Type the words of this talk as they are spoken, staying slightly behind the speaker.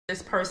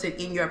this person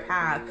in your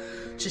path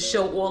to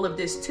show all of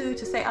this to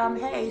say,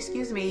 hey,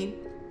 excuse me,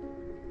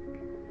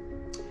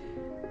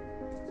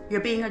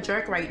 you're being a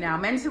jerk right now.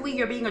 Mentally,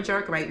 you're being a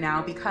jerk right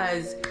now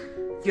because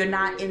you're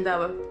not in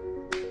the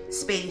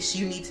space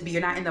you need to be.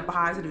 You're not in the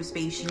positive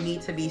space you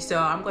need to be. So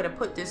I'm going to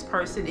put this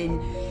person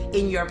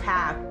in your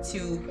path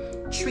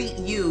to treat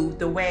you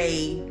the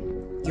way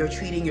you're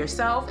treating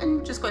yourself. And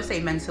I'm just going to say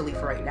mentally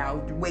for right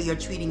now, the way you're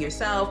treating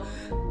yourself,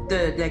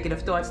 the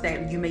negative thoughts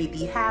that you may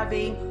be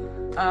having,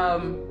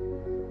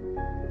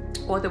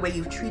 or the way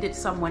you've treated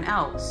someone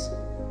else.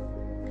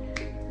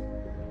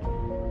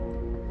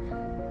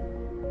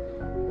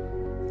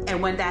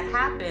 And when that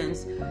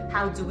happens,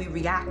 how do we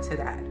react to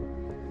that?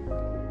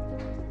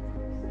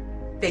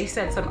 They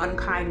said some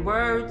unkind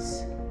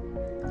words.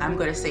 I'm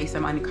going to say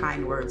some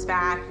unkind words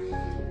back.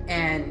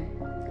 And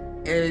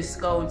it's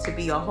going to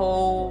be a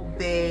whole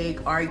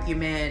big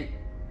argument,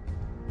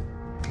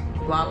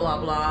 blah, blah,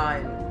 blah.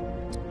 And